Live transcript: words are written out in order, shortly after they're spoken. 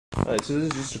Alright, so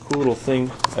this is just a cool little thing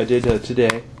I did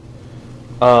today.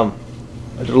 I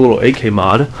did a little AK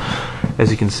mod,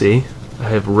 as you can see. I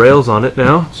have rails on it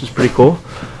now, which is pretty cool.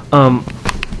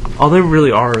 All they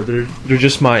really are, they're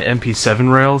just my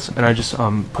MP7 rails, and I just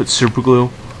put super glue,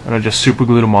 and I just super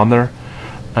glued them on there,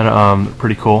 and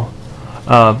pretty cool.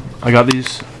 I got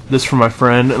this from my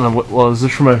friend, and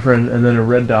this from my friend, and then a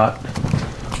red dot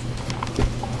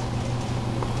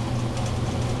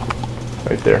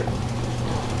right there.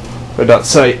 Red dot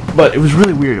sight, but it was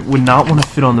really weird. It would not want to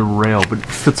fit on the rail, but it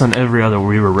fits on every other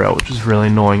Weaver rail, which is really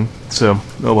annoying. So,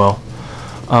 oh well.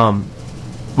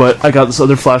 But I got this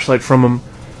other flashlight from him,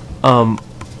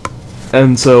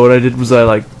 and so what I did was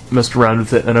I messed around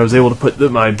with it, and I was able to put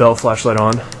my belt flashlight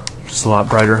on, just a lot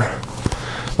brighter.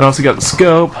 I also got the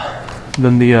scope,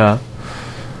 then the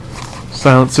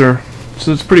silencer,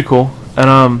 so it's pretty cool.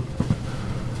 And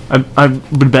I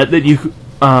would bet that you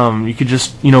could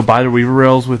just buy the Weaver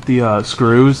rails with the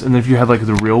screws, and then if you had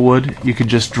the real wood, you could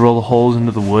just drill the holes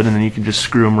into the wood, and then you could just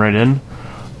screw them right in.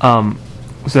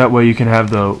 So that way you can have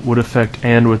the wood effect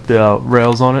and with the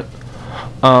rails on it.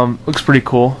 Looks pretty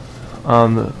cool.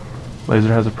 The laser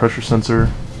has a pressure sensor.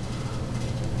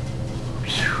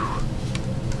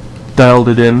 Dialed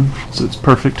it in, so it's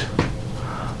perfect.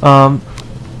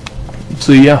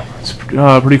 So yeah, it's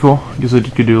pretty cool. I guess I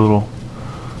could do a little.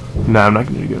 Nah, I'm not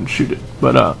gonna go and shoot it.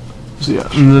 But so yeah,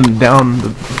 and then down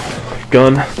the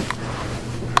gun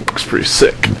looks pretty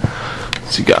sick.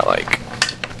 So you got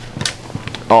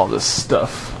all this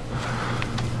stuff.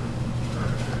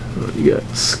 You got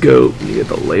the scope, you get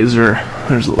the laser.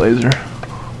 There's the laser.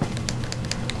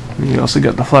 And you also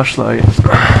got the flashlight.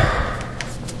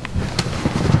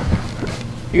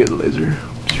 You got the laser.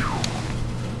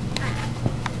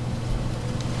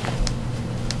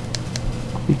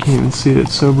 You can't even see it,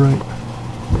 it's so bright.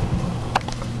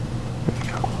 There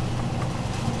you go.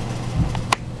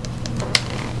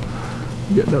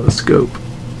 You got another scope.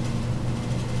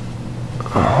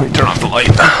 Let me turn off the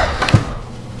light.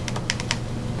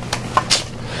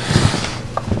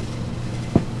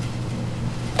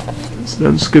 So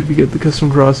on the scope you get the custom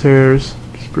crosshairs,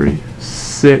 which is pretty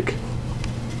sick.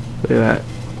 Look at that.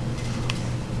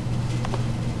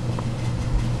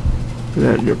 Look at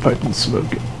that, and your pipe and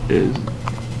smoke is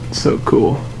so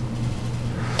cool.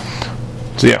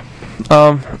 So yeah,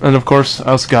 and of course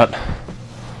I also got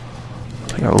the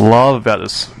thing I love about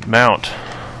this mount.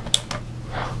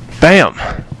 Bam!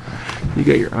 You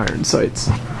got your iron sights.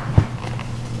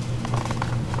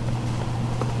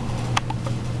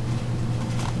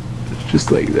 It's just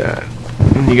like that.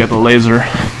 And you got the laser.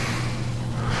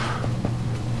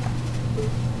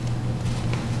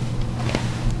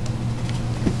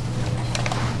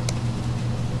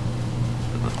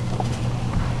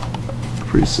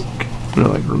 Pretty sick. And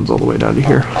it runs all the way down to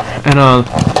here. And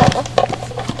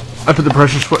I put the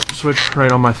pressure switch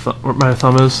right on where my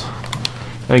thumb is.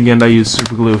 And again, I use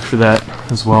super glue for that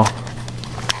as well.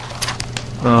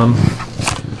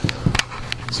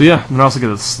 So yeah, and I also get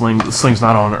the sling. The sling's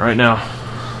not on it right now.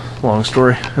 Long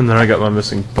story. And then I got my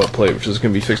missing butt plate, which is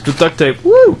going to be fixed with duct tape.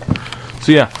 Woo!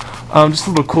 So yeah, just a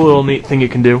little cool little neat thing you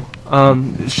can do.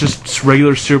 It's just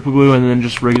regular super glue and then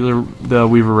just regular the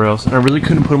Weaver rails. And I really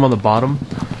couldn't put them on the bottom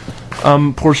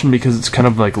portion because it's kind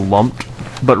of lumped.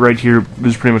 But right here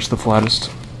is pretty much the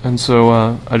flattest. And so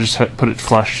I just put it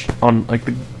flush on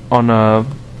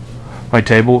my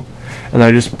table, and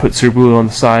I just put super glue on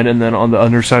the side and then on the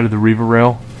underside of the Weaver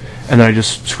rail, and then I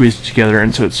just squeeze it together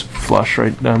until it's flush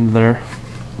right down there.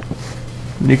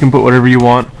 And you can put whatever you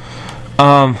want.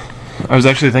 I was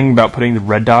actually thinking about putting the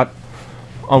red dot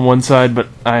on one side, but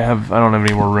I don't have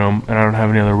any more room, and I don't have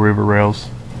any other Weaver rails.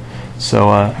 So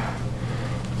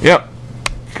yeah,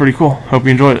 pretty cool. Hope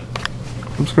you enjoyed it.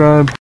 Subscribe.